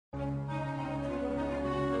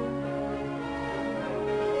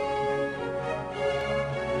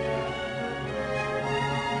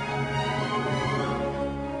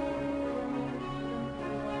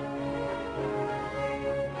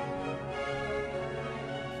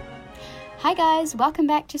Hi guys, welcome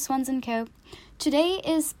back to Swans & Co. Today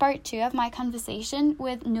is part 2 of my conversation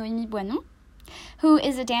with Noemi Bueno, who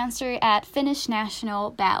is a dancer at Finnish National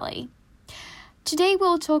Ballet. Today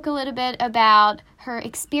we'll talk a little bit about her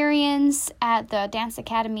experience at the Dance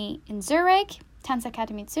Academy in Zurich,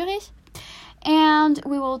 Tanzakademie Zürich, and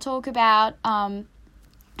we will talk about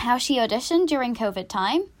how she auditioned during COVID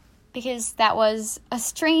time, because that was a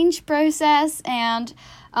strange process, and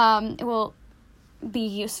it will be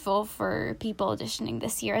useful for people auditioning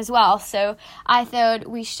this year as well. So I thought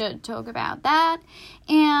we should talk about that.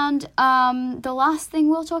 And the last thing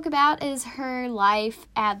we'll talk about is her life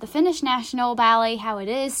at the Finnish National Ballet, how it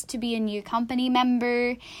is to be a new company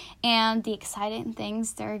member, and the exciting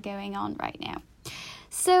things that are going on right now.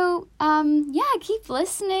 So, keep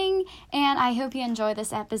listening, and I hope you enjoy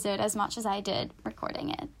this episode as much as I did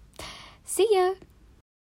recording it. See ya!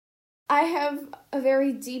 I have a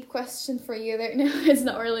very deep question for you there. No, it's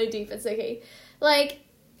not really deep, it's okay.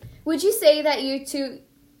 Would you say that you two...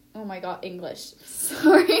 Oh my god, English.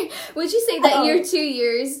 Sorry. Would you say that your 2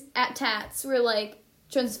 years at TATS were,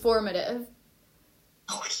 transformative?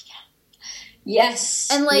 Oh, yeah. Yes.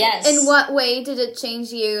 And, yes. In what way did it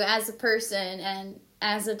change you as a person and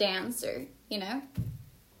as a dancer, you know?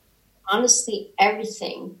 Honestly,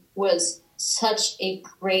 everything was such a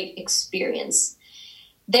great experience.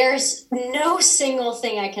 There's no single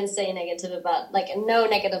thing I can say negative about, no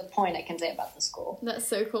negative point I can say about the school. That's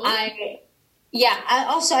so cool. I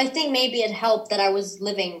think maybe it helped that I was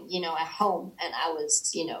living, at home, and I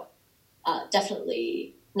was,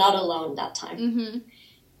 definitely not alone that time.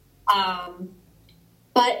 Mm-hmm.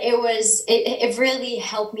 But it really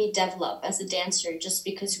helped me develop as a dancer, just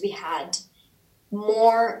because we had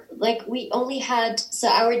more, so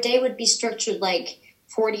our day would be structured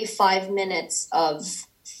 45 minutes of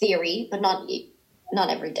theory, but not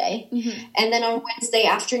every day. Mm-hmm. And then on Wednesday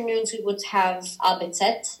afternoons, we would have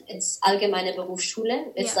ABZ. It's Allgemeine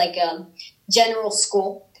Berufsschule. It's like a general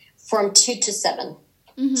school from 2 to 7,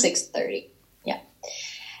 6:30. Yeah.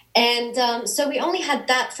 And so we only had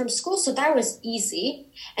that from school, so that was easy.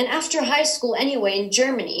 And after high school, anyway, in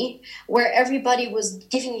Germany, where everybody was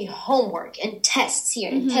giving you homework and tests here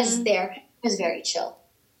and tests there, it was very chill.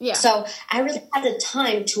 Yeah. So I really had the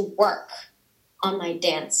time to work on my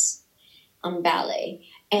dance, on ballet.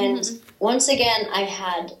 And once again, I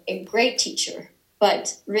had a great teacher,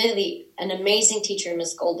 but really an amazing teacher,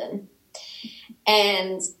 Miss Golden.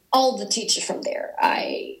 And all the teachers from there,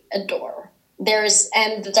 I adore.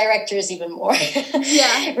 And the director is even more.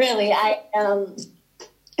 Yeah. Really,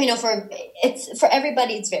 for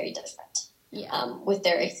everybody, it's very different. Yeah. With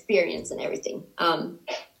their experience and everything.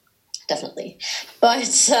 Definitely. But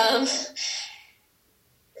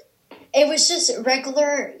it was just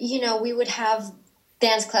regular, we would have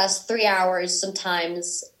dance class 3 hours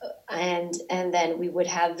sometimes, and then we would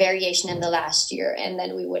have variation in the last year, and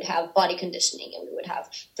then we would have body conditioning, and we would have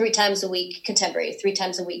 3 times a week contemporary, 3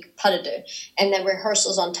 times a week pas de deux, and then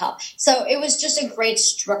rehearsals on top. So it was just a great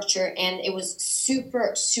structure, and it was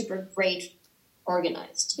super, super great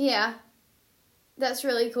organized. Yeah. That's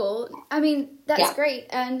really cool. I mean, that's great.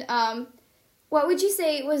 And what would you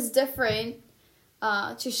say was different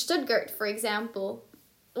to Stuttgart, for example?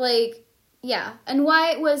 And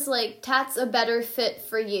why was, TATS a better fit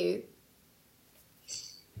for you?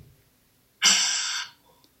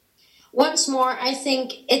 Once more, I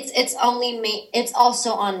think it's only me. It's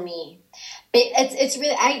also on me. It's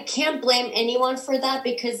really, I can't blame anyone for that,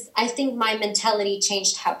 because I think my mentality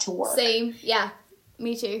changed how to work. Same, yeah.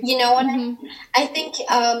 Me too. You know what? I think,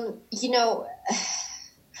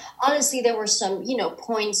 honestly, there were some,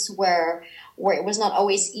 points where it was not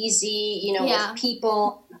always easy, with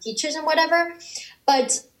people, teachers and whatever.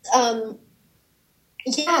 But,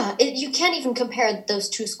 you can't even compare those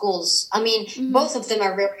two schools. I mean, both of them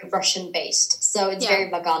are very Russian-based. So it's very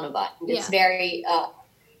Vaganova. It's very...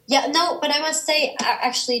 but I must say,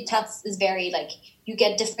 actually, TATS is very, you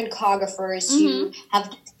get different choreographers, you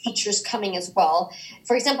have teachers coming as well.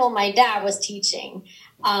 For example, my dad was teaching,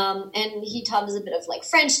 and he taught us a bit of,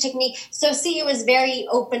 French technique. So, see, it was very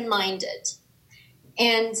open-minded.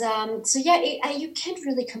 And, you can't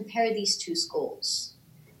really compare these two schools.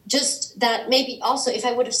 Just that maybe also, if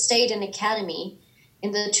I would have stayed in academy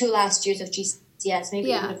in the 2 last years of GCS,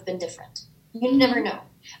 maybe it would have been different. You never know.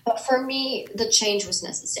 But for me, the change was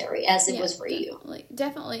necessary, as it was for you.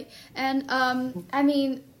 Definitely. And, I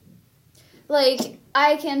mean,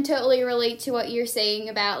 I can totally relate to what you're saying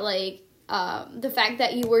about, the fact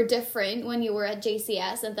that you were different when you were at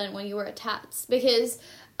JCS and then when you were at TATS. Because,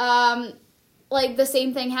 the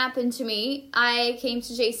same thing happened to me. I came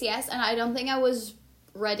to JCS, and I don't think I was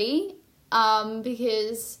ready,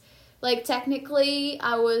 because Like, technically,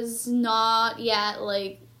 I was not yet,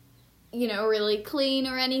 like, you know, really clean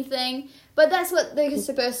or anything. But that's what they're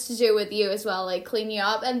supposed to do with you as well, like, clean you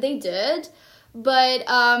up. And they did. But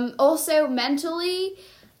also mentally,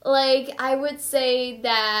 like, I would say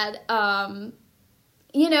that,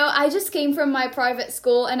 you know, I just came from my private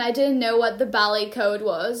school and I didn't know what the ballet code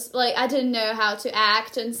was. Like, I didn't know how to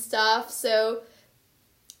act and stuff. So,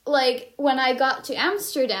 like, when I got to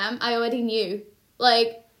Amsterdam, I already knew.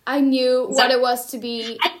 Like, I knew what it was to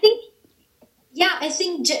be... I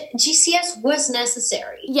think GCS was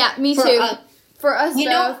necessary. Yeah, me too. For us, you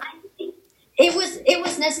know, I think it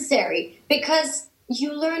was necessary because we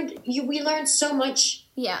learned so much.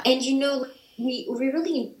 Yeah, and you know, we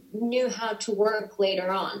really knew how to work later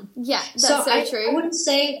on. Yeah, that's so true. I wouldn't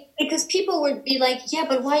say, because people would be like, yeah,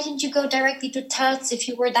 but why didn't you go directly to TUTS if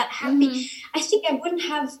you were that happy? Mm-hmm. I think I wouldn't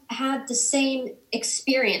have had the same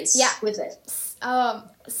experience with it.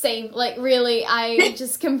 Same. Like, really, I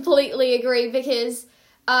just completely agree because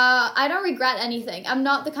I don't regret anything. I'm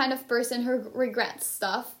not the kind of person who regrets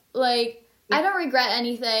stuff. Like, I don't regret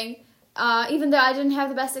anything. Even though I didn't have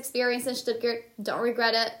the best experience in Stuttgart, don't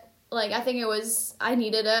regret it. Like, I think I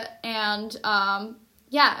needed it. And,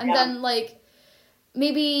 then, like,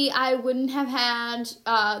 maybe I wouldn't have had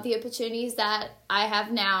the opportunities that I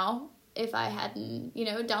have now if I hadn't, you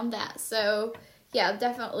know, done that. So, yeah,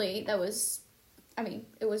 definitely it was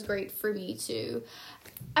great for me to...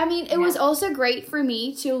 it was also great for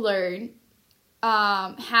me to learn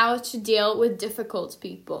how to deal with difficult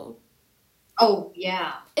people. Oh,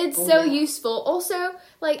 yeah. It's useful. Also,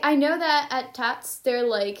 like, I know that at TUTS, they're,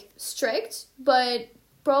 like, strict, but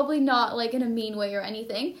probably not, like, in a mean way or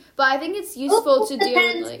anything. But I think it's useful to deal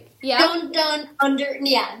with, like... Yeah? You can't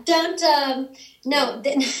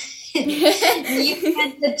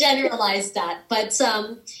generalize that. But,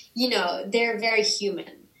 you know, they're very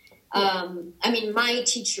human. My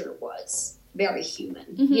teacher was very human.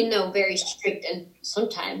 Mm-hmm. You know, very strict, and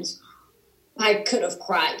sometimes... I could have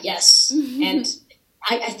cried, yes. And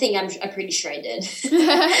I think I'm pretty sure I did.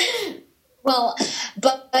 Well,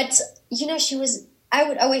 but, you know, I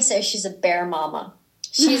would always say she's a bear mama.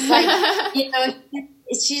 She's like, you know,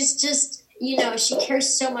 she's just, you know, she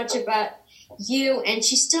cares so much about you, and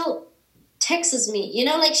she still texts me, you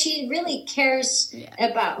know, like, she really cares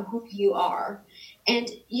about who you are. And,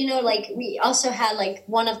 you know, like, we also had, like,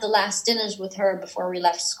 one of the last dinners with her before we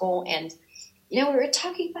left school, and you know, we were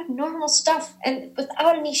talking about normal stuff and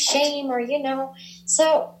without any shame or, you know.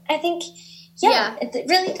 So I think, it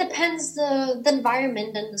really depends the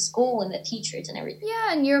environment and the school and the teachers and everything.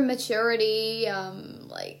 Yeah, and your maturity,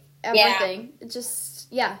 like, everything. And just,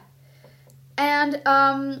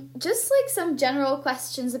 like, some general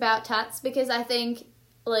questions about TUTS, because I think,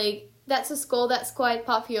 like, that's a school that's quite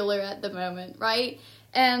popular at the moment, right?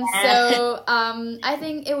 And so, I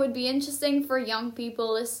think it would be interesting for young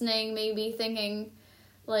people listening, maybe thinking,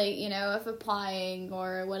 like, you know, of applying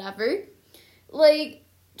or whatever. Like,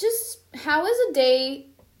 just how is a day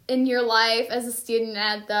in your life as a student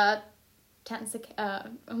at the Dance Academy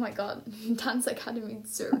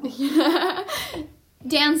Zurich?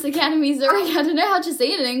 Dance Academy Zurich. I don't know how to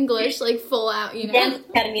say it in English, like, full out, you know. Dance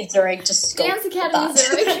Academy Zurich, just go. Dance Academy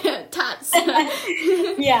Zurich, TUTS.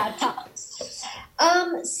 Yeah, TUTS.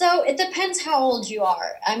 So it depends how old you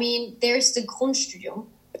are. I mean, there's the Grundstudium,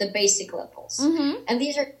 the basic levels. Mm-hmm. And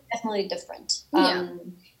these are definitely different.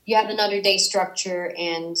 You have another day structure,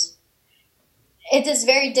 and it is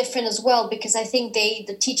very different as well, because I think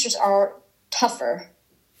the teachers are tougher.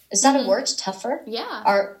 Is that a word, tougher? Yeah,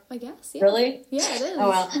 I guess. Yeah. Really? Yeah, it is. Oh,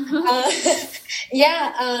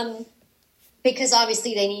 well. Because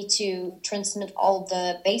obviously they need to transmit all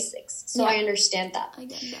the basics. So I understand that. I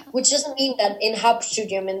get that. Which doesn't mean that in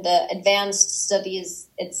Hauptstudium, in the advanced studies,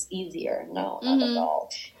 it's easier. No, not at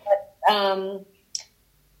all. But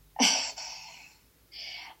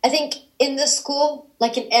I think in the school,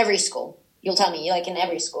 like in every school, you'll tell me, like in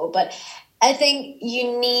every school, but I think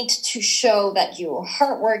you need to show that you're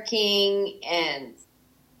hardworking and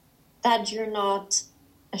that you're not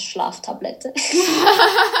a Schlaftablette.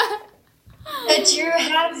 That you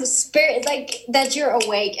have the spirit, like, that you're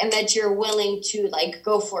awake and that you're willing to, like,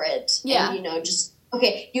 go for it. Yeah. And, you know, just,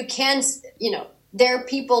 okay, you can, you know, there are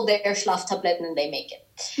people, they're Schlaftabletten and they make it.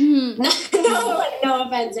 Mm-hmm. No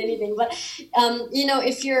offense, anything. But, you know,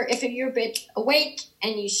 if you're a bit awake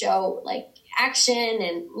and you show, like, action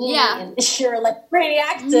and you're, like, pretty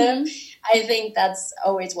active, I think that's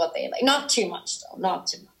always what they like. Not too much, though. Not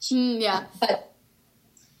too much. Yeah. But,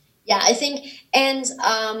 yeah, I think, and,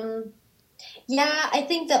 I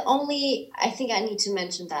think I think I need to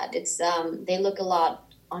mention that it's, they look a lot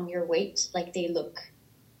on your weight. Like, they look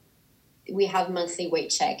we have monthly weight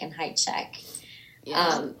check and height check.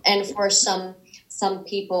 Yeah. And for some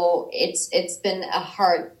people, it's been a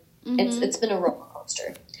hard, it's been a roller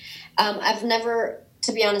coaster. I've never,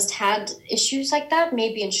 to be honest, had issues like that.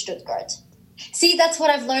 Maybe in Stuttgart. See, that's what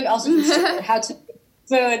I've learned also from Stuttgart, how to cook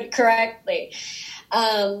food correctly.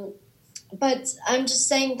 But I'm just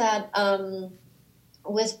saying that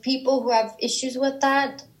with people who have issues with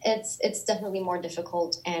that, it's definitely more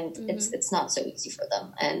difficult, and it's not so easy for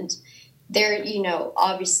them. And there,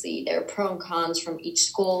 obviously there are pro and cons from each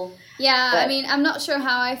school. Yeah, I mean, I'm not sure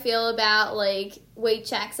how I feel about, like, weight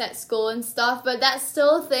checks at school and stuff, but that's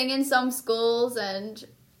still a thing in some schools, and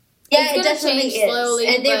yeah, it definitely is. Slowly,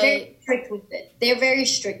 and they're very strict with it. They're very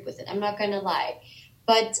strict with it. I'm not going to lie.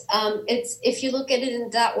 But it's, if you look at it in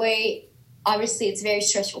that way, obviously it's very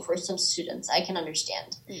stressful for some students. I can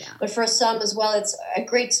understand. Yeah. But for some as well, it's a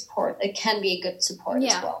great support. It can be a good support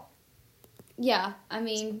as well. Yeah, I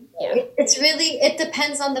mean, yeah. It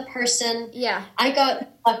depends on the person. Yeah. I got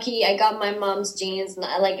lucky. I got my mom's genes, and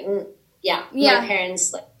my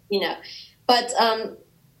parents, But,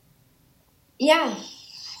 yeah.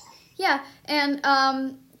 Yeah, and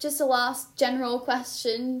just a last general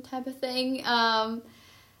question type of thing.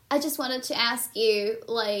 I just wanted to ask you,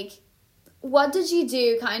 like, what did you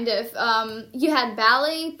do, kind of? You had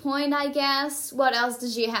ballet, point, I guess. What else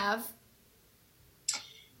did you have?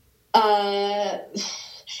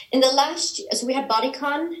 In the last year, so we had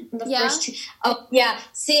BodyCon in the first year. Oh, yeah.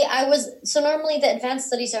 See, normally the advanced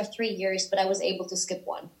studies are 3 years, but I was able to skip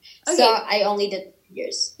one. Okay. So I only did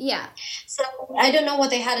years. Yeah. So I don't know what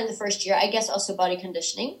they had in the first year. I guess also body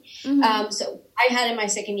conditioning. So I had in my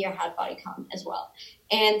second year, had BodyCon as well.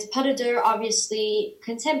 And pas de deux, obviously,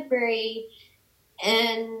 contemporary.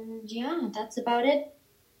 And yeah, that's about it.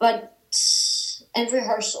 And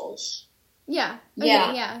rehearsals. Yeah. Okay,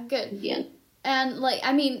 yeah, good. Yeah. And, like,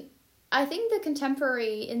 I mean, I think the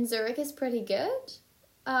contemporary in Zurich is pretty good.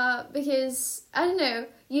 Because, I don't know,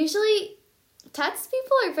 usually Tats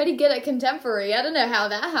people are pretty good at contemporary. I don't know how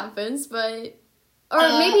that happens, but... Or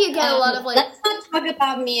maybe you get a lot of, like... Let's not talk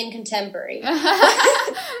about me in contemporary. Because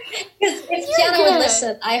if Kiana would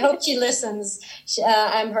listen, I hope she listens.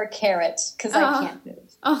 I'm her carrot, because I can't move.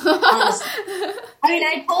 Honestly. I mean,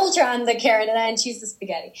 I told her I'm the carrot and she's the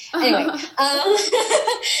spaghetti. Anyway.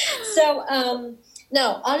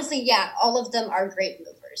 No, honestly, yeah, all of them are great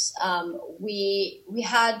movers. We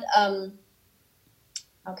had...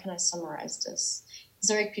 how can I summarize this?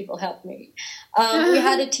 Zurich people help me. We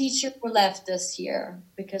had a teacher who left this year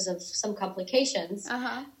because of some complications.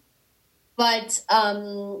 But,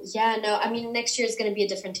 next year is going to be a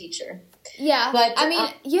different teacher. Yeah, but I mean,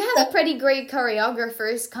 you have pretty great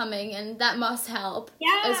choreographers coming, and that must help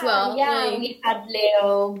as well. Yeah, like... we had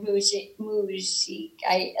Leo Mujik.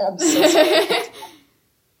 I'm so sorry.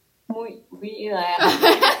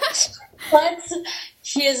 But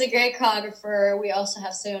she is a great choreographer. We also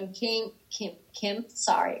have Seon Kim.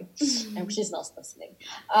 Sorry, she's not listening.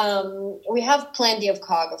 We have plenty of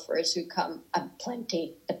choreographers who come.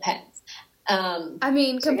 Plenty depends. I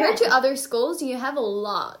mean, compared to other schools, you have a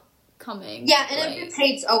lot coming. Yeah, and it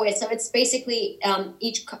rotates always. So it's basically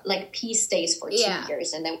each piece stays for 2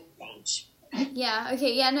 years, and then we change. Yeah.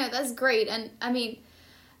 Okay. Yeah. No, that's great. And I mean,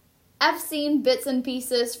 I've seen bits and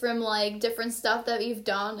pieces from, like, different stuff that you've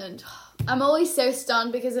done, and I'm always so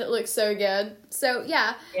stunned because it looks so good. So,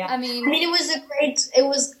 yeah. I mean, it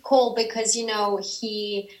was cool because,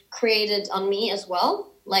 he created on me as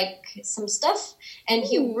well, like, some stuff, and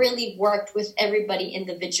he really worked with everybody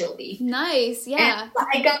individually. Nice, yeah. And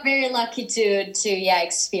I got very lucky to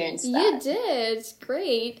experience that. You did.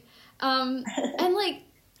 Great. And, like,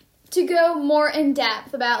 to go more in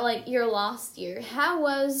depth about, like, your last year, how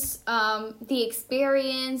was the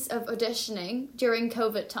experience of auditioning during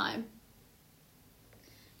COVID time?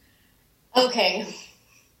 Okay.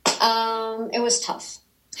 It was tough.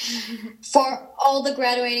 For all the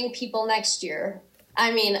graduating people next year.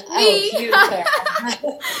 I mean,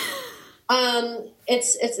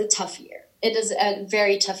 it's a tough year. It is a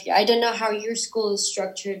very tough year. I don't know how your school is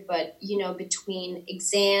structured, but, between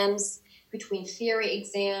exams... between theory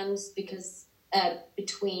exams, because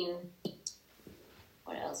between,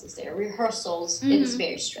 what else is there? Rehearsals, it's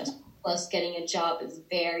very stressful. Plus, getting a job is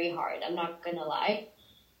very hard. I'm not going to lie.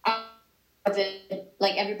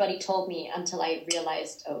 Like everybody told me until I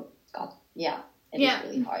realized, oh, God, it is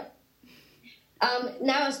really hard.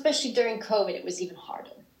 Now, especially during COVID, it was even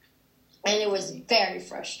harder. And it was very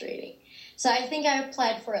frustrating. So I think I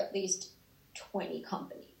applied for at least 20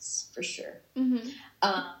 companies, for sure.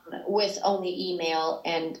 With only email,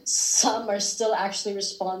 and some are still actually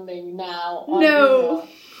responding now on email.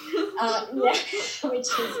 Yeah, which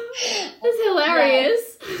is that's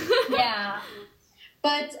hilarious. Yeah,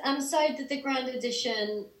 but so I did the grand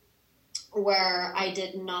audition where I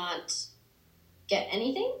did not get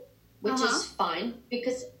anything, which is fine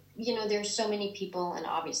because there's so many people, and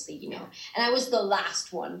obviously and I was the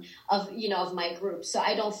last one of of my group, so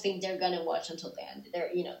I don't think they're gonna watch until the end.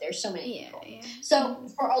 There's so many people. So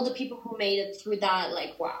for all the people who made it through that,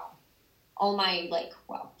 like wow, all my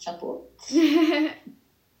wow, chapeau.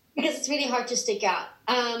 Because it's really hard to stick out.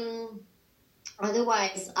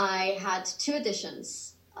 Otherwise, I had 2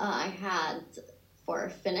 auditions. I had for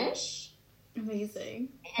Finnish. Amazing.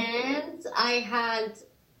 And I had,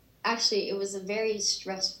 actually, it was a very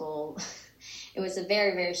stressful, it was a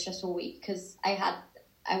very, very stressful week because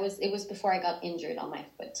it was before I got injured on my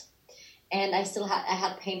foot. And I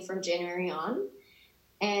had pain from January on.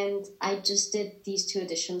 And I just did these 2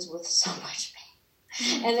 auditions with so much pain.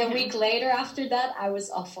 And a week later after that, I was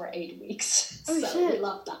off for 8 weeks. Oh, so shit. we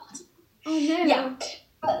loved that. Oh, no. Yeah.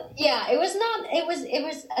 But yeah, it was,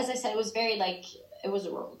 as I said, it was very it was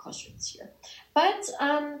a roller coaster this year. But,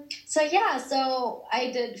 so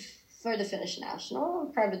I did for the Finnish National,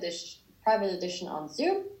 private audition on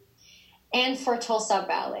Zoom, and for Tulsa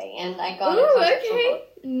Ballet. And I got a contract from both.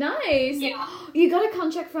 Nice. Yeah. You got a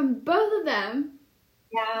contract from both of them?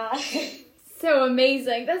 Yeah. So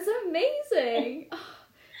amazing. That's amazing.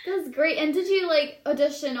 That's great. And did you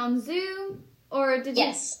audition on Zoom or did you?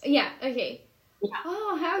 Yes. Yeah. Okay. Yeah.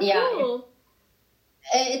 Oh, how cool.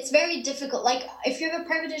 It's very difficult. If you have a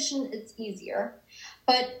private audition, it's easier.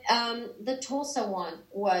 But the Tulsa one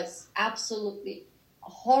was absolutely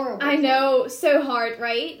horrible. I know, so hard,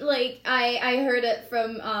 right? I heard it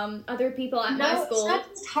from other people at my school. No, it's not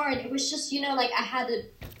just hard. It was just I had an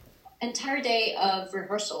entire day of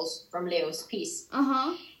rehearsals from Leo's piece.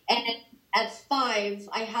 And at 5,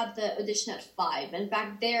 I had the audition at 5, and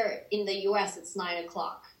back there in the US it's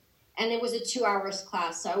 9:00, and it was a 2 hours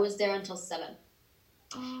class, so I was there until 7.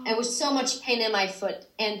 And it was so much pain in my foot,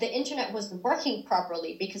 and the internet wasn't working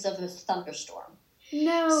properly because of a thunderstorm.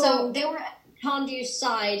 No. So they were on your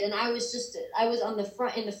side, and I was on the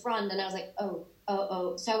front, and I was like, oh.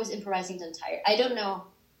 So I was improvising the entire. I don't know.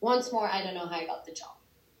 Once more, I don't know how I got the job.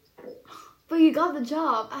 But you got the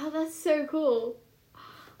job. Oh, that's so cool.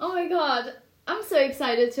 Oh my god. I'm so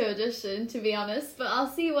excited to audition, to be honest, but I'll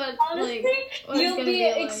see what, honestly, what you'll it's be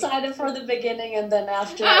gonna excited for the beginning and then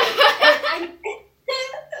after.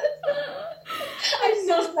 I'm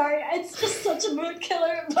so sorry. It's just such a mood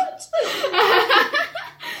killer, but...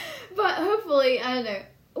 But hopefully, I don't know.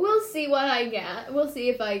 We'll see what I get. We'll see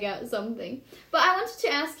if I get something. But I wanted to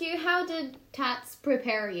ask you, how did Tats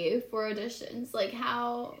prepare you for auditions?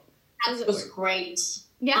 How... Tats was great.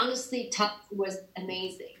 Yeah. Honestly, Tats was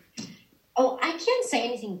amazing. Oh, I can't say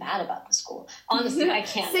anything bad about the school. Honestly, I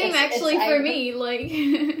can't. Same actually for me.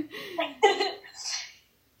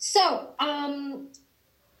 So,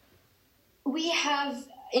 we have,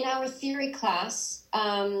 in our theory class,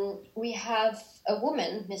 we have a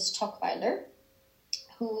woman, Miss Tockweiler,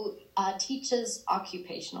 who teaches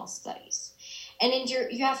occupational studies. And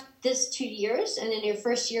you have this 2 years, and in your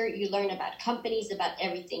first year, you learn about companies, about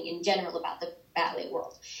everything in general, about the ballet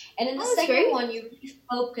world. And in the second one, you really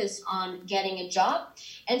focus on getting a job.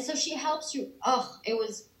 And so she helps you. Oh, it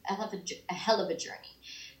was a hell of a journey.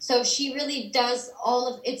 So she really does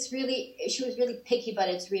she was really picky, but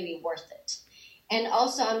it's really worth it. And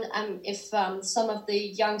also, if some of the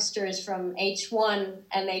youngsters from H1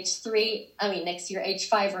 and H3, next year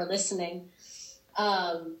H5 are listening,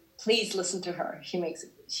 please listen to her.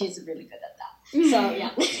 She's really good at that. So,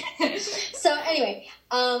 yeah. So, anyway,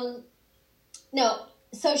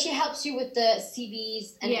 so she helps you with the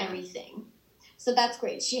CVs and everything. So that's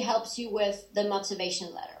great. She helps you with the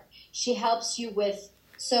motivation letter. She helps you with,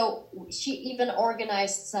 so she even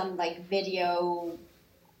organized some video,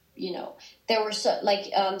 there were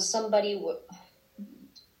somebody,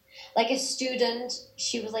 a student,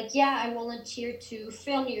 she was like, yeah, I volunteer to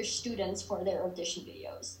film your students for their audition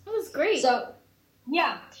videos. That was great. So,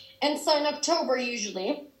 yeah. And so in October,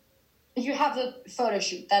 usually, you have a photo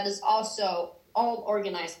shoot that is also all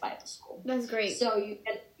organized by the school. That's great. So you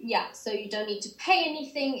don't need to pay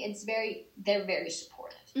anything. They're very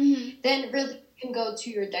supportive. Mm-hmm. Then really you can go to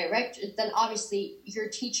your director. Then obviously your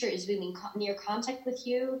teacher is really in near contact with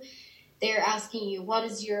you. They're asking you, what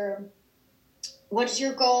is your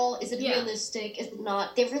goal? Is it realistic? Is it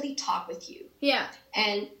not? They really talk with you. Yeah.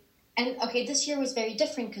 And okay, this year was very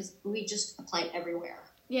different because we just applied everywhere.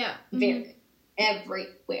 Yeah. Mm-hmm.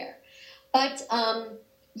 Everywhere. But,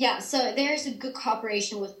 so there's a good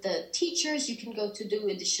cooperation with the teachers. You can go to do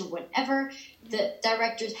audition whenever. The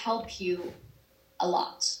directors help you a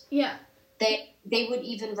lot. Yeah. They would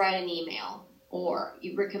even write an email or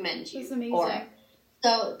recommend you. That's amazing.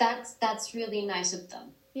 So that's really nice of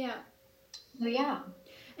them. Yeah. So yeah.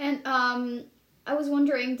 And I was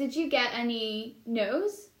wondering, did you get any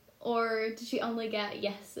no's or did you only get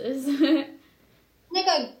yeses? I think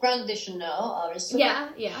I got additional no, obviously. Yeah.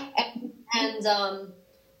 And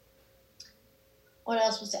what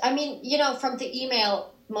else was there? I mean, from the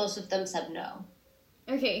email, most of them said no.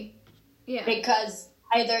 Okay. Yeah. Because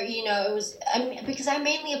either, it was, because I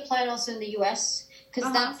mainly applied also in the US,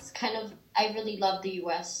 because that's kind of, I really love the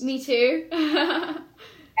US. Me too.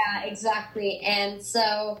 Yeah, exactly. And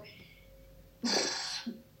so,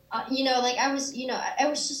 I was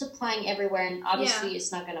just applying everywhere, and obviously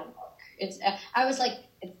it's not going to work.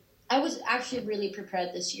 I was actually really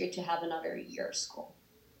prepared this year to have another year of school.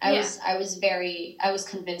 I was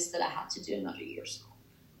convinced that I had to do another year of school.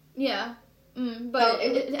 Yeah. But so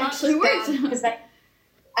it actually worked. Because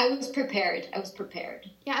I was prepared.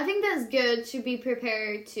 Yeah, I think that's good to be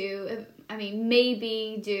prepared to,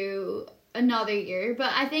 maybe do another year.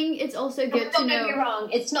 But I think it's also good to know. Don't get me wrong.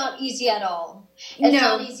 It's not easy at all.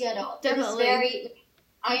 Definitely.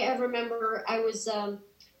 I remember I was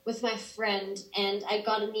with my friend, and I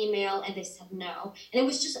got an email, and they said no. And it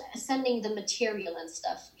was just sending the material and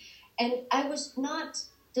stuff. And I was not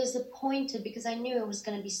disappointed because I knew it was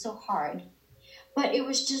going to be so hard. But it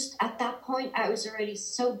was just, at that point, I was already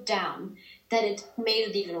so down that it made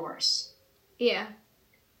it even worse. Yeah.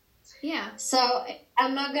 Yeah. So,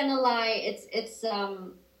 I'm not going to lie, it's a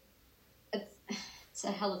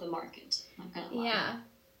hell of a market. I'm not going to lie. Yeah.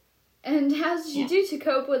 And how did you do to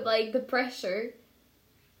cope with, the pressure?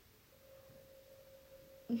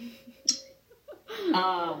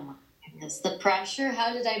 Oh my goodness. The pressure?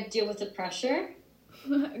 How did I deal with the pressure?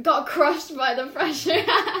 Got crushed by the pressure.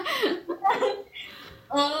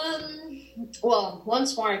 Well,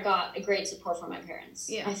 once more, I got a great support from my parents.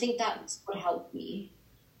 Yeah. I think that's what helped me.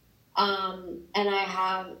 And I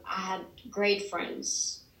had great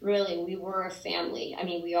friends. Really, we were a family. I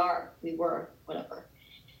mean, we were, whatever.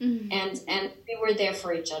 Mm-hmm. And we were there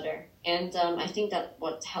for each other. And I think that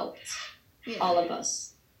what helped all of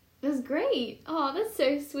us. That's great. Oh, that's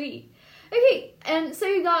so sweet. Okay, and so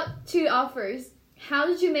you got 2 offers. How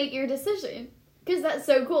did you make your decision? Because that's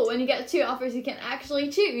so cool. When you get 2 offers, you can actually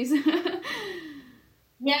choose.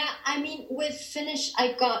 Yeah, I mean, with Finnish,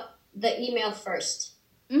 I got the email first.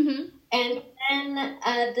 Mm-hmm. And then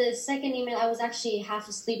the second email, I was actually half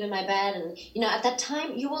asleep in my bed. And, at that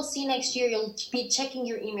time, you will see next year, you'll be checking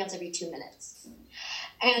your emails every 2 minutes.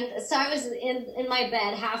 And so I was in my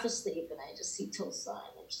bed, half asleep, and I just see Tulsa,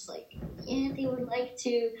 and I'm just like, yeah, they would like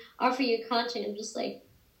to offer you a contract. I'm just like,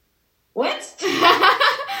 what?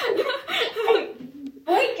 I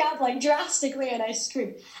wake up drastically, and I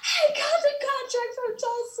scream, I got a contract from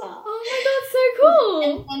Tulsa. Oh my god, so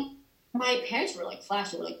cool. And my parents were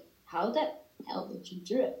flashing, how the hell did you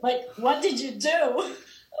do it? What did you do?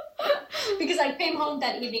 Because I came home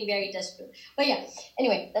that evening very desperate. But yeah,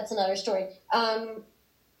 anyway, that's another story.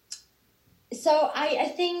 So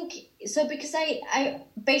I think, because I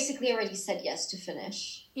basically already said yes to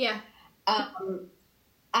Finnish. Yeah.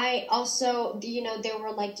 I also, there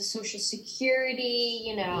were the Social Security,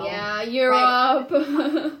 Yeah, Europe.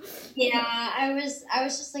 Right? Yeah, I was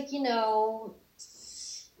just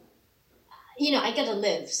I gotta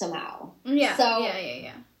live somehow. Yeah. So,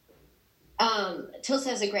 yeah. Tulsa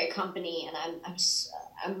has a great company, and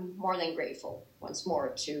I'm more than grateful once more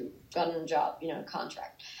to gotten a job, a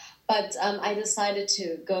contract. But I decided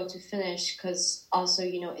to go to Finnish because also,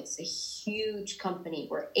 it's a huge company.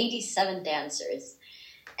 We're 87 dancers,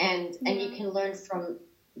 and you can learn from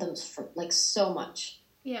them so much.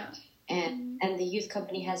 Yeah. And the youth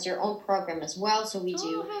company has their own program as well. So we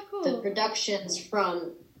do the productions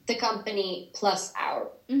from the company plus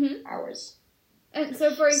hours. And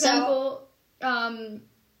so, for example,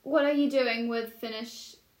 what are you doing with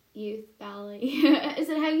Finnish Youth Ballet? Is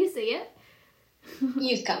it how you see it?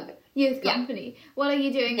 Youth company. Youth company. Yeah. What are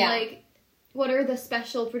you doing? Yeah. What are the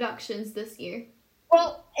special productions this year?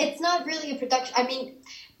 Well, it's not really a production. I mean,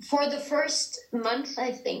 for the first month,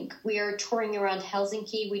 I think, we are touring around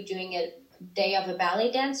Helsinki. We're doing a day of a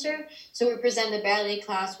ballet dancer. So we present a ballet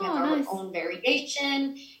class. We have our own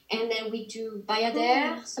variation. And then we do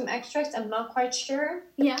Bayadere, some extracts. I'm not quite sure.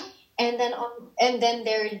 Yeah. And then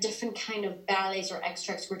there are different kind of ballets or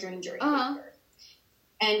extracts we're doing during the year.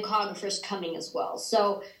 And choreographers coming as well.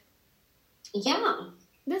 So, yeah.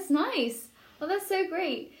 That's nice. Well, that's so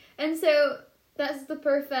great. And so that's the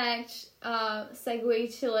perfect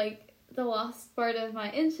segue to the last part of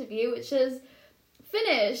my interview, which is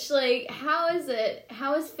Finnish, like, how is it?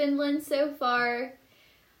 How is Finland so far?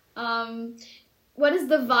 What is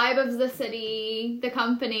the vibe of the city, the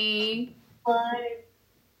company?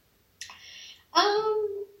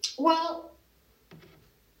 Well,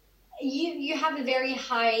 you have a very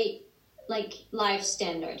high, like, life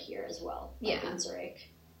standard here as well, like in Zurich.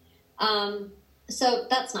 So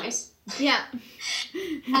that's nice. Yeah.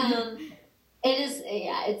 It is,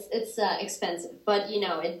 it's expensive, but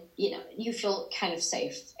you feel kind of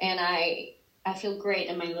safe, and I feel great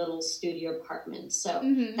in my little studio apartment, so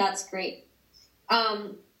that's great.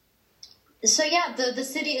 So yeah, the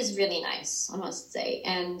city is really nice, I must say,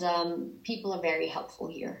 and people are very helpful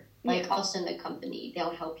here. Like also in the company,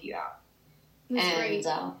 they'll help you out. That's great.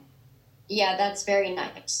 Yeah, that's very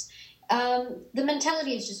nice. The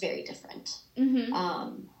mentality is just very different.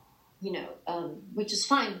 Which is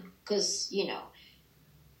fine because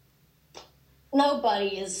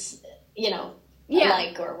nobody is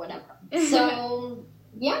alike or whatever. So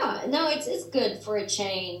yeah, no, it's good for a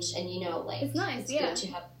change, and it's nice. It's good to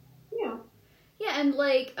have. Yeah, and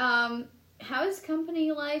like, how is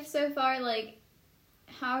company life so far? Like,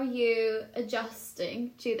 how are you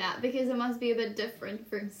adjusting to that? Because it must be a bit different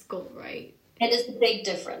from school, right? It is a big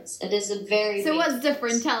difference. It is a very. So big what's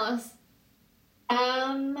different? Tell us.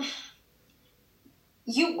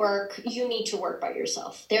 You need to work by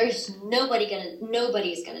yourself. There's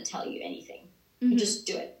nobody's gonna tell you anything. You just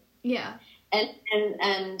do it. Yeah. And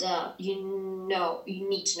you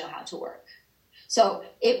need to know how to work. So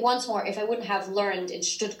once more, if I wouldn't have learned in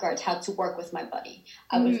Stuttgart how to work with my buddy,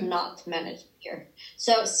 I would not manage here.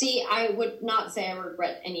 So I would not say I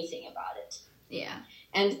regret anything about it. Yeah.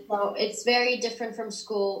 And so it's very different from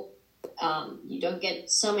school. You don't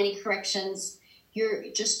get so many corrections.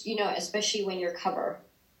 You're just, especially when you're cover,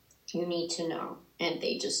 you need to know. And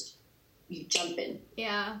you jump in.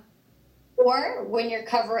 Yeah. Or when you're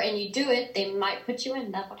cover and you do it, they might put you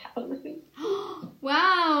in. That's what happened with me.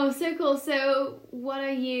 Wow, so cool. So what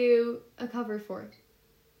are you a cover for?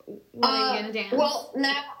 What are you going to dance? Well,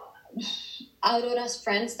 now, Aurora's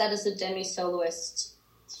Friends, that is a demi-soloist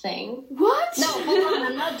thing. What? No, hold on,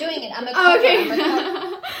 I'm not doing it. I'm a cover. Okay.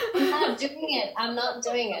 I'm not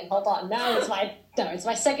doing it. Hold on. Now it's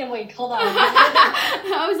my second week. Hold on.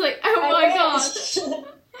 I was like, oh my gosh.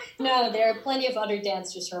 No, there are plenty of other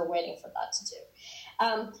dancers who are waiting for that to do.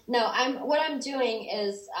 What I'm doing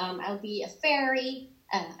is I'll be a fairy.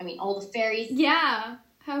 All the fairies. Yeah,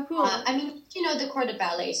 how cool. The corps de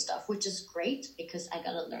ballet stuff, which is great because I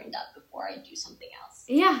gotta learn that before I do something else.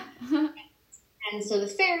 Yeah. And so the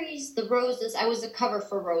fairies, the roses, I was a cover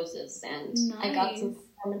for roses, and I got some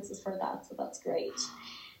performances for that, so that's great.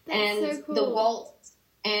 That's so cool. The waltz,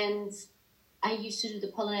 and I used to do the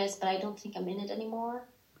polonaise, but I don't think I'm in it anymore.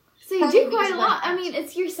 So you do quite a lot.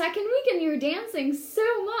 It's your second week and you're dancing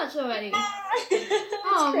so much already.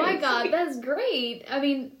 Oh my god, that's great.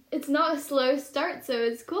 It's not a slow start, so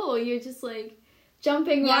it's cool. You're just like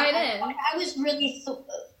jumping right in. I was really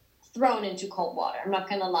thrown into cold water. I'm not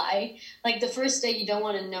gonna lie. Like the first day, you don't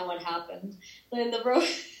want to know what happened. But in the road,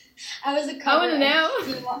 I was a cover. I want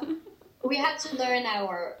to know. We had to learn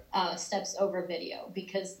our steps over video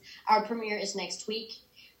because our premiere is next week.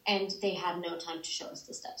 And they had no time to show us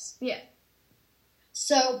the steps. Yeah.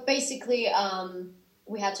 So basically,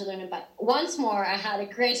 we had to learn about. Once more, I had a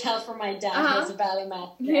great help from my dad, who was a ballet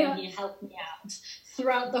master, and he helped me out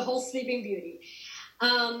throughout the whole Sleeping Beauty.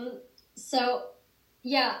 What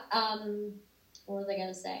was I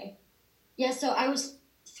gonna say? Yeah, so I was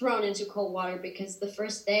thrown into cold water because the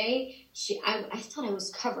first day, I thought I was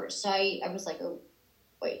covered, so I was like, oh,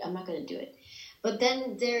 wait, I'm not gonna do it. But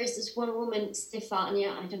then there is this one woman,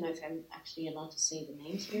 Stefania. I don't know if I'm actually allowed to say the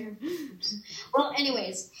names here. Well,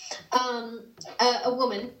 anyways, a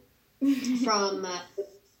woman from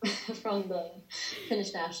the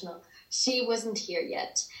Finnish National. She wasn't here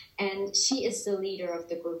yet, and she is the leader of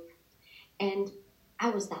the group. And I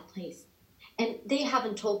was that place. And they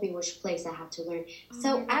haven't told me which place I have to learn.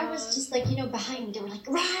 So I was just like, behind me. They were like,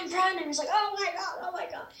 run. And I was like, oh my God. Oh my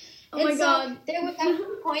God. There was, at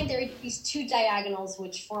one point, there were these two diagonals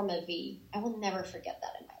which form a V. I will never forget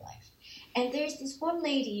that in my life. And there's this one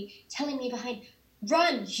lady telling me behind,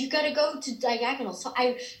 run, you gotta go to diagonal. So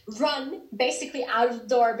I run basically out of the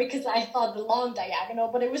door because I thought the long diagonal,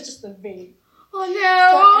 but it was just a V. Oh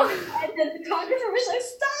no! So, and then the choreographer was like,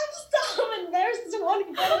 stop! And there's this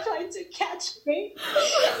one girl trying to catch me.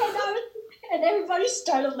 And everybody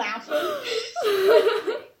started laughing.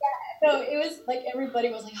 No, it was like everybody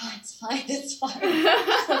was like, oh, it's fine. I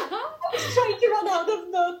was trying to run out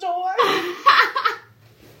of the door.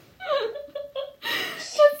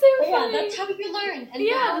 That's so funny. Yeah, that's how you learn. And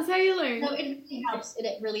that's how you learn. No, it really helps.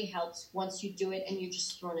 It really helps once you do it and you're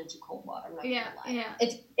just thrown into cold water. I'm not gonna lie.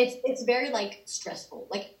 Yeah. It's very like stressful.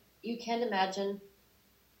 Like you can't imagine.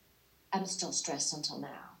 I'm still stressed until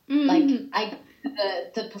now. Mm-hmm. Like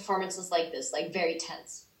the performance is like this, like very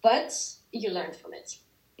tense, but you learn from it.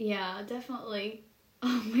 Yeah, definitely.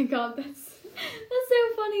 Oh my god, that's so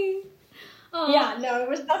funny. Oh. Yeah, no, it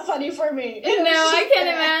was not funny for me. No, I can't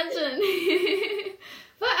imagine.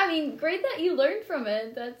 But I mean, great that you learned from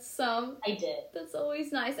it. That's I did. That's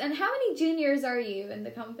always nice. And how many juniors are you in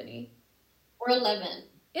the company? We're 11.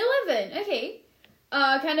 11. Okay.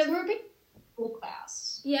 Kind of. So we're a big school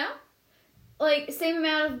class. Yeah. Like same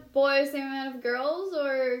amount of boys, same amount of girls,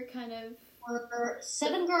 or kind of. We're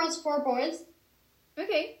 7 girls, 4 boys.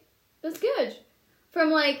 Okay, that's good.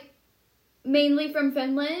 From like mainly from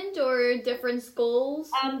Finland or different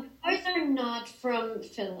schools. Boys are not from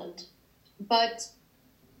Finland, but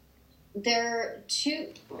there are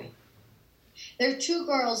 2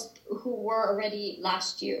 girls who were already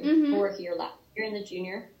last year, who were here last year in the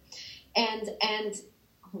junior, and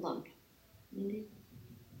hold on,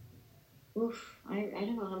 oof, I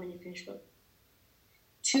don't know how many finished, but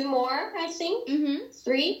 2 more, I think,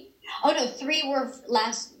 3. Oh no, 3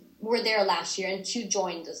 were there last year, and 2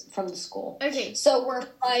 joined us from the school. Okay, so we're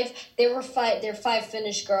 5. They're 5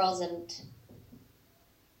 Finnish girls, and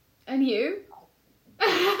you.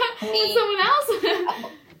 Me. Someone else?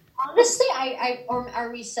 Honestly, or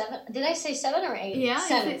are we 7? Did I say 7 or 8? Yeah,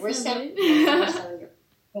 7. We're 7. We're 7.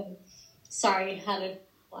 Sorry, had to.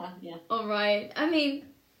 Yeah. All right. I mean,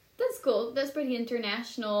 that's cool. That's pretty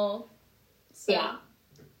international. So. Yeah.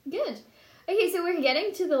 Good. Okay, so we're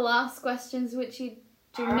getting to the last questions, which you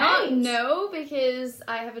do not know because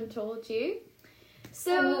I haven't told you.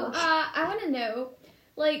 So I want to know,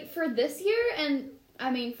 like, for this year and I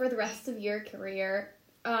mean, for the rest of your career,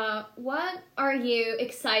 what are you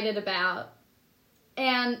excited about?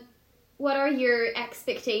 And what are your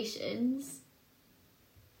expectations?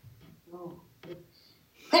 Oh.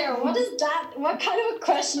 Claire, what is that? What kind of a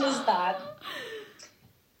question is that?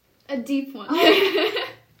 A deep one.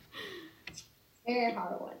 Very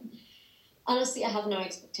hard one. Honestly, I have no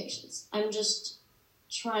expectations. I'm just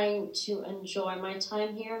trying to enjoy my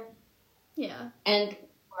time here. Yeah. And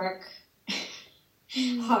work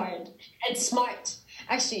hard and smart.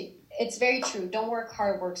 Actually, it's very true. Don't work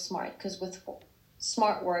hard, work smart. Because with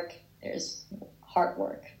smart work, there's hard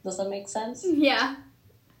work. Does that make sense? Yeah.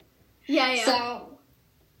 Yeah.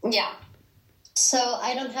 So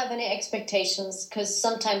I don't have any expectations because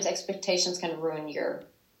sometimes expectations can ruin your,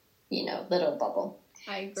 little bubble.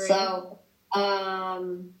 I agree. So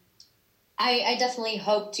I definitely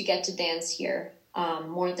hope to get to dance here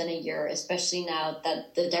more than a year, especially now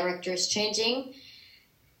that the director is changing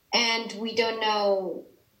and we don't know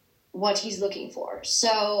what he's looking for.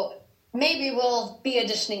 So maybe we'll be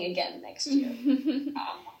auditioning again next year. I don't know.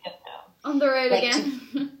 On the road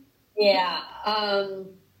again. Yeah.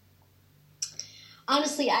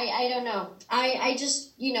 Honestly, I don't know. I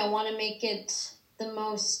just, want to make it the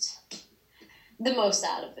most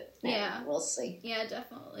out of it. Yeah. We'll see. Yeah,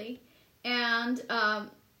 definitely. And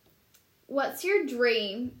what's your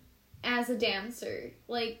dream as a dancer?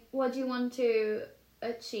 Like, what do you want to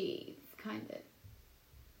achieve, kind of?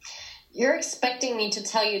 You're expecting me to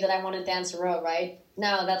tell you that I want to dance a row, right?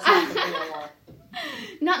 No, that's not the thing I want.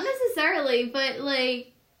 Not necessarily, but,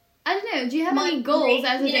 like, I don't know. Do you have any goals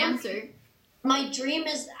as a dancer? My dream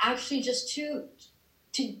is actually just to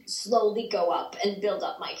slowly go up and build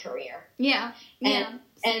up my career. Yeah. And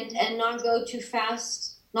not go too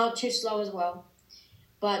fast, not too slow as well,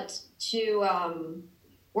 but to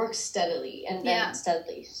work steadily and then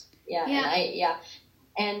steadily. Yeah.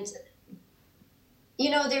 And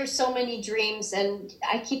there's so many dreams, and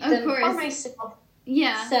I keep them for myself.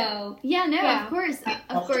 Yeah. So. Of course.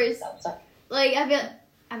 Of course. Like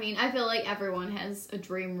I feel like everyone has a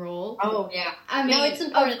dream role. Oh yeah. I mean, it's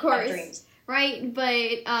important of course, to have dreams. Right?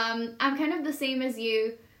 But I'm kind of the same as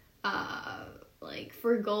you. Like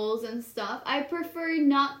for goals and stuff, I prefer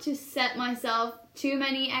not to set myself too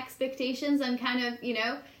many expectations and kind of,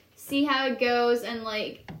 see how it goes and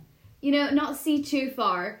like, not see too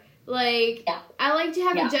far. Like, I like to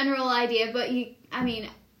have a general idea, but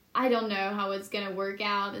I don't know how it's gonna work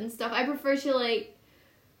out and stuff. I prefer to like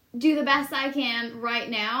do the best I can right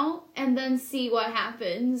now and then see what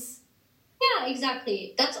happens. Yeah,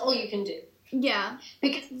 exactly. That's all you can do. Yeah.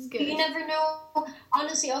 Because you never know.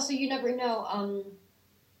 Honestly, also, you never know.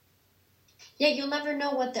 You'll never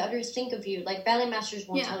know what the others think of you. Like, ballet masters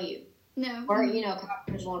won't tell you. No. Or,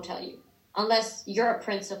 choreographers won't tell you. Unless you're a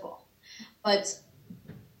principal. But,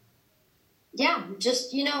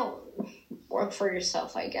 just, work for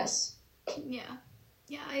yourself, I guess. Yeah,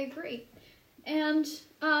 I agree. And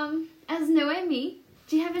as Noemi,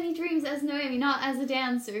 do you have any dreams as Noemi, not as a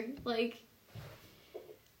dancer? Like,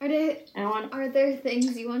 are there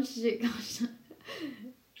things you want to do? Gosh.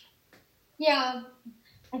 Yeah,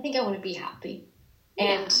 I think I want to be happy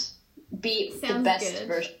and be the best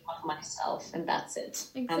version of myself, and that's it.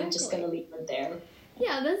 Exactly. I'm just gonna leave it there.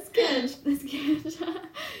 Yeah, that's good. That's good.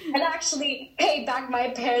 And actually pay back my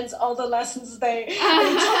parents all the lessons they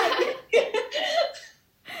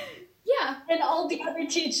Yeah. And all the other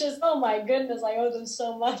teachers. Oh my goodness, I owe them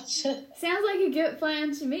so much. Sounds like a good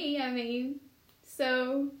plan to me. I mean,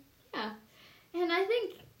 so yeah. And I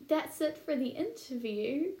think that's it for the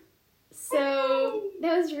interview. So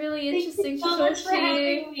that was really interesting to talk to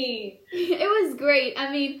you. It was great.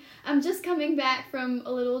 I mean, I'm just coming back from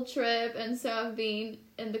a little trip, and so I've been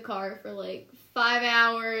in the car for like 5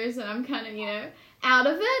 hours, and I'm kind of, out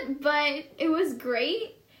of it. But it was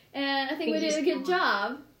great, and I think we did a good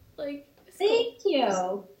job. Like, thank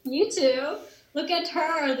you. You too. Look at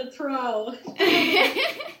her, the pro.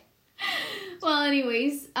 Well,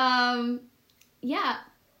 anyways, yeah.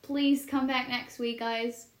 Please come back next week,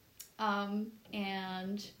 guys.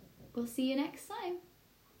 And we'll see you next time.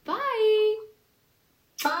 Bye!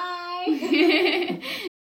 Bye!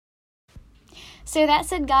 So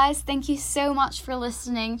that's it, guys. Thank you so much for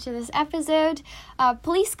listening to this episode.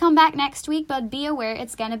 Please come back next week, but be aware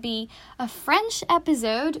it's going to be a French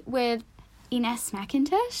episode with Ines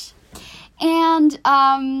McIntosh. And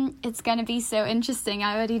it's going to be so interesting.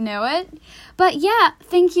 I already know it. But yeah,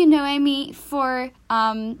 thank you, Noemi, for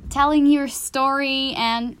telling your story.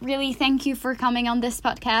 And really thank you for coming on this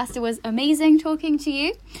podcast. It was amazing talking to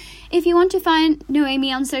you. If you want to find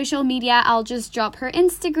Noemi on social media, I'll just drop her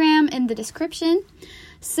Instagram in the description.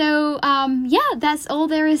 So yeah, that's all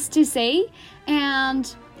there is to say.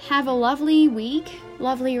 And have a lovely week,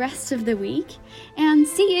 lovely rest of the week. And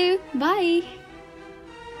see you. Bye.